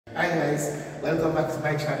Hi guys, welcome back to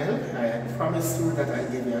my channel. I promised you that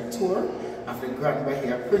I'll give you a tour of the Grand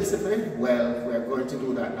Bahia Principe. Well, we're going to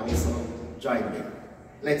do that now, so join me.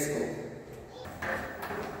 Let's go.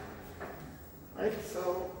 Right,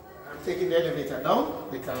 so I'm taking the elevator down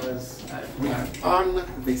because we are on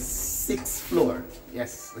the 6th floor.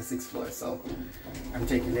 Yes, the 6th floor, so I'm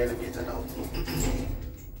taking the elevator down.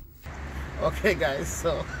 Okay guys,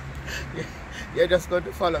 so you're just going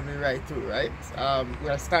to follow me right through, right?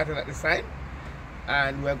 We're starting at the side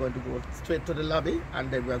and we're going to go straight to the lobby, and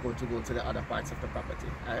then we're going to go to the other parts of the property.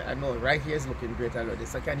 I know right here is looking great already,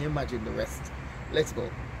 so can you imagine the rest? Let's go.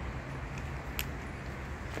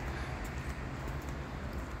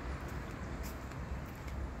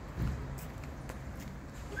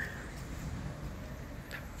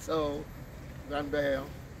 So, Grand Bahia,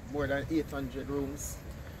 more than 800 rooms,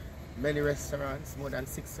 many restaurants, more than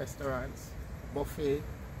 6 restaurants, buffet,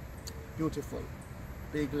 beautiful,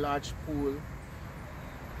 big large pool,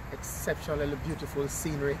 exceptionally beautiful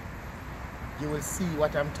scenery. You will see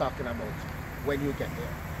what I'm talking about when you get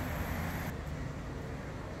there.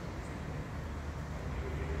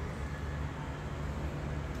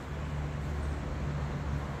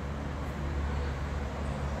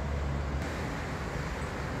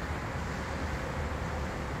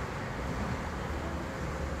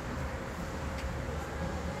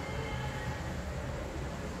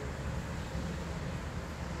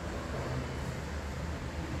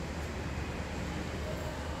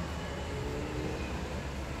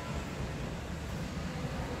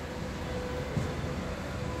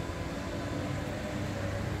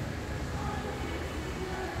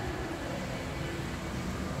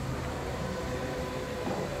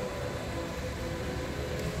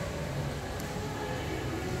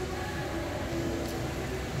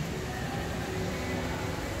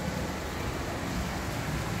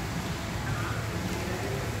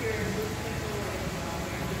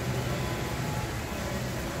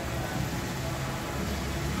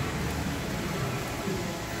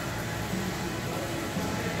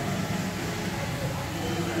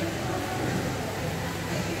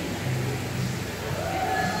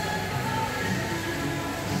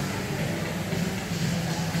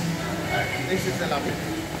 This is the lobby.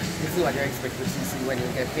 This is what you're expected to see when you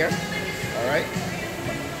get here. Alright?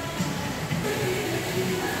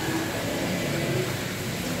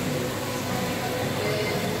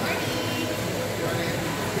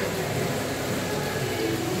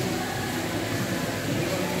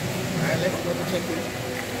 Alright, let's go to check-in.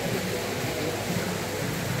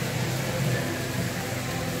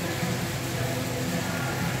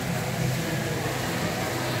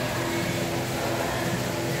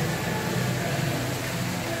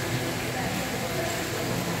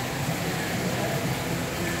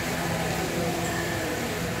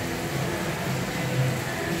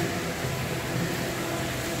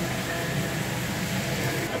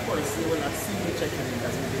 You will not see me checking in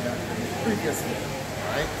as we did that previously.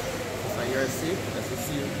 Alright? So you're safe. Let's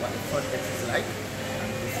see what the front desk is like.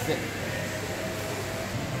 And this is it.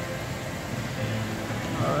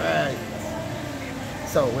 Alright.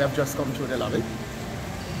 So we have just come through the lobby.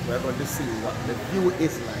 We're going to see what the view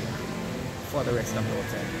is like for the rest of the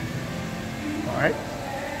hotel. Alright?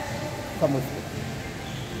 Come with me.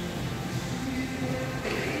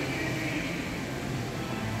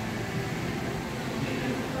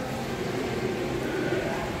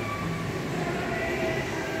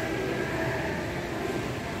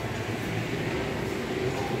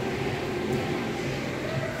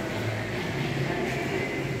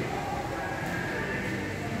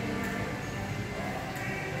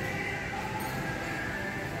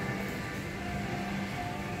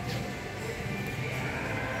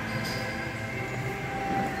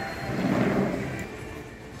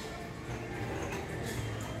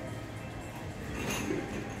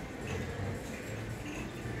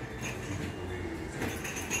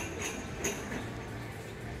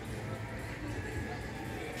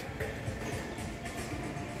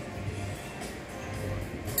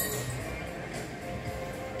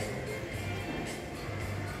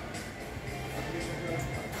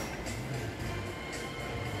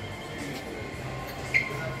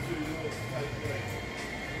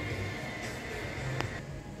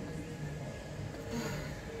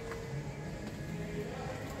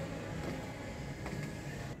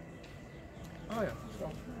 Oh yeah, so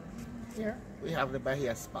here we have the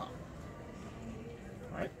Bahia Spa.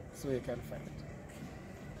 Right, so you can find it.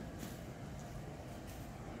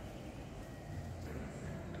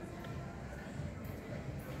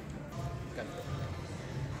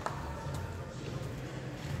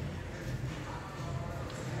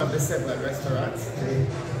 Of the several restaurants, the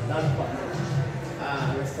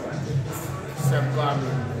non-profit restaurant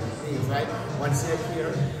garment things, right? Once you're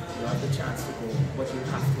here, you have the chance to go, but you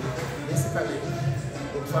have to basically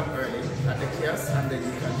look from early at the kiosk, and then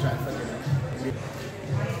you can try for dinner.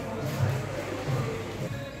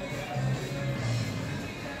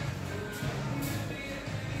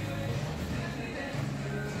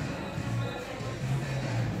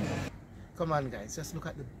 Come on guys, just look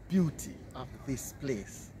at the beauty of this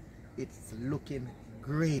place. It's looking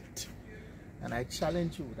great. And I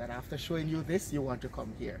challenge you that after showing you this, you want to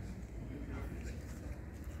come here.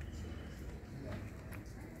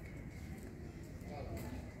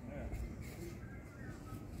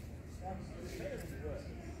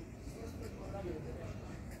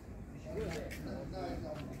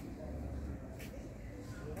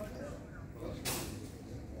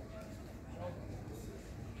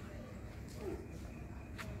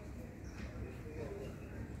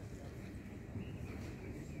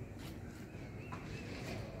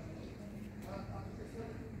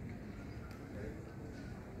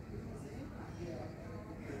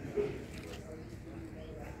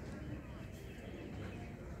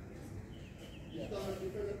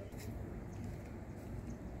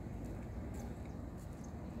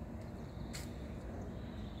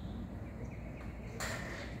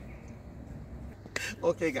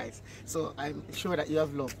 Okay guys, so I'm sure that you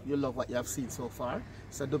love what you have seen so far.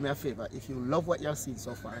 So do me a favor, if you love what you have seen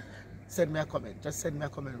so far, send me a comment. Just send me a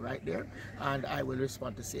comment right there and I will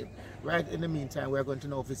respond to same. Right in the meantime, we're going to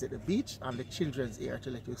now visit the beach and the children's area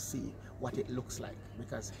to let you see what it looks like,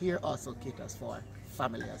 because here also caters for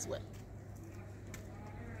family as well.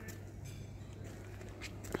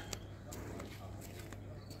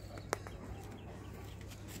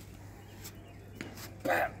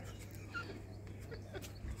 Bam!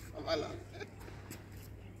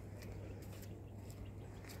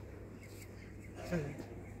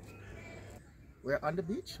 We're on the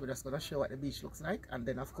beach. We're just going to show what the beach looks like, and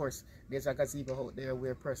then of course there's a gazebo out there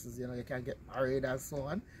where persons, you know, you can get married and so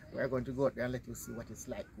on. We're going to go out there and let you see what it's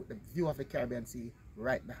like with the view of the Caribbean Sea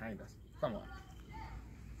right behind us. Come on.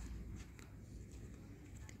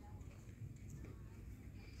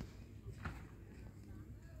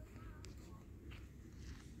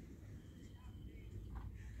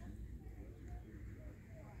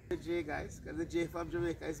 The J guys, because the J from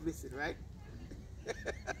Jamaica is missing, right?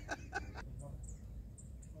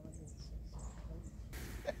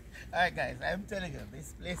 Alright guys, I'm telling you,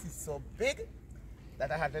 this place is so big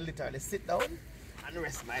that I had to literally sit down and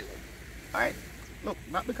rest my leg. Alright, look,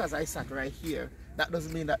 not because I sat right here, that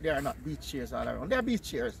doesn't mean that there are not beach chairs all around. There are beach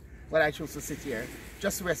chairs, but I chose to sit here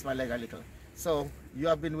just to rest my leg a little. So, you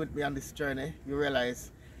have been with me on this journey, you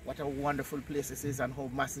realize what a wonderful place this is and how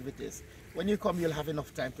massive it is. When you come, you'll have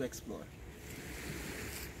enough time to explore.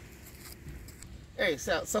 Hey,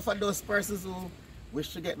 so for those persons who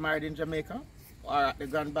wish to get married in Jamaica or at the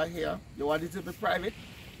Grand Bahia, you want it to be private,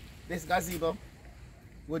 this gazebo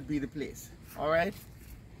would be the place. Alright?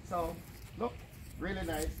 So, look, really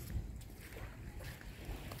nice.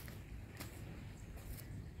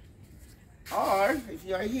 Or, if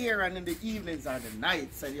you're here and in the evenings or the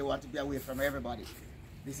nights and you want to be away from everybody,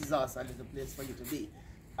 this is also a little place for you to be.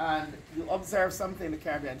 And you observe something, the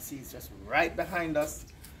Caribbean Sea is just right behind us,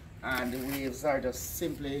 and the waves are just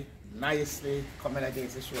simply, nicely coming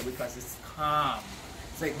against the shore because it's calm.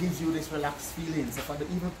 So it gives you this relaxed feeling. So for the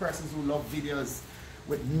even persons who love videos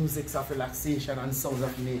with music of relaxation and sounds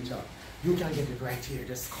of nature, you can get it right here.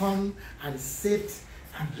 Just come and sit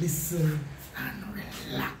and listen and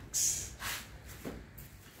relax.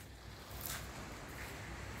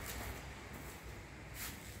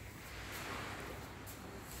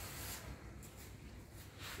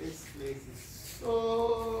 This place is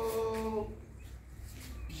so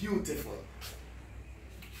beautiful.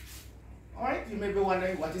 Alright, you may be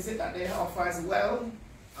wondering what is it that they offer as well.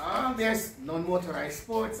 There's non-motorized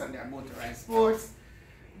sports and there are motorized sports.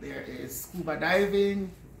 There is scuba diving,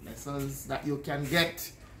 lessons that you can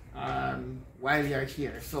get while you're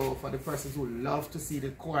here. So for the persons who love to see the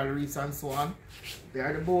coral reefs and so on, there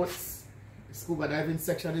are the boats. The scuba diving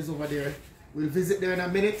section is over there. We'll visit there in a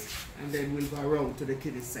minute and then we'll go around to the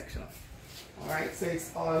kiddies section. Alright, so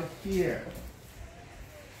it's all here.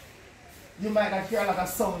 You might not hear a lot of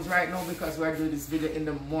sounds right now because we're doing this video in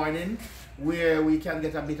the morning where we can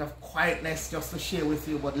get a bit of quietness just to share with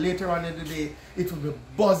you, but later on in the day it will be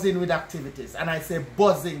buzzing with activities. And I say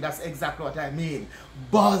buzzing, that's exactly what I mean.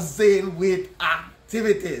 Buzzing with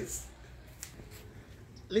activities.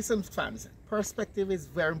 Listen fans, perspective is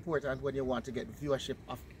very important when you want to get viewership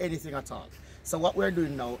of anything at all. So what we're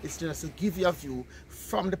doing now is just to give you a view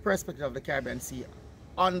from the perspective of the Caribbean Sea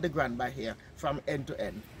on the Grand Bahia from end to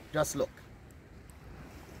end. Just look.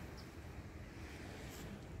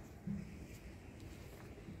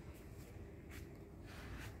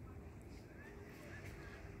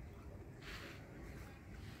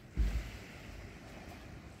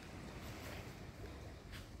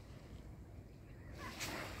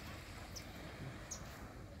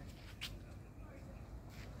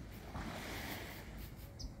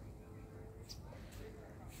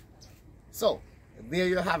 So there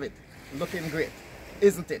you have it, looking great,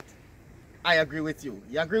 isn't it? I agree with you.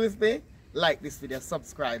 You agree with me? Like this video,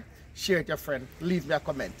 subscribe, share it with your friend, leave me a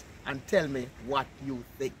comment and tell me what you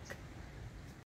think.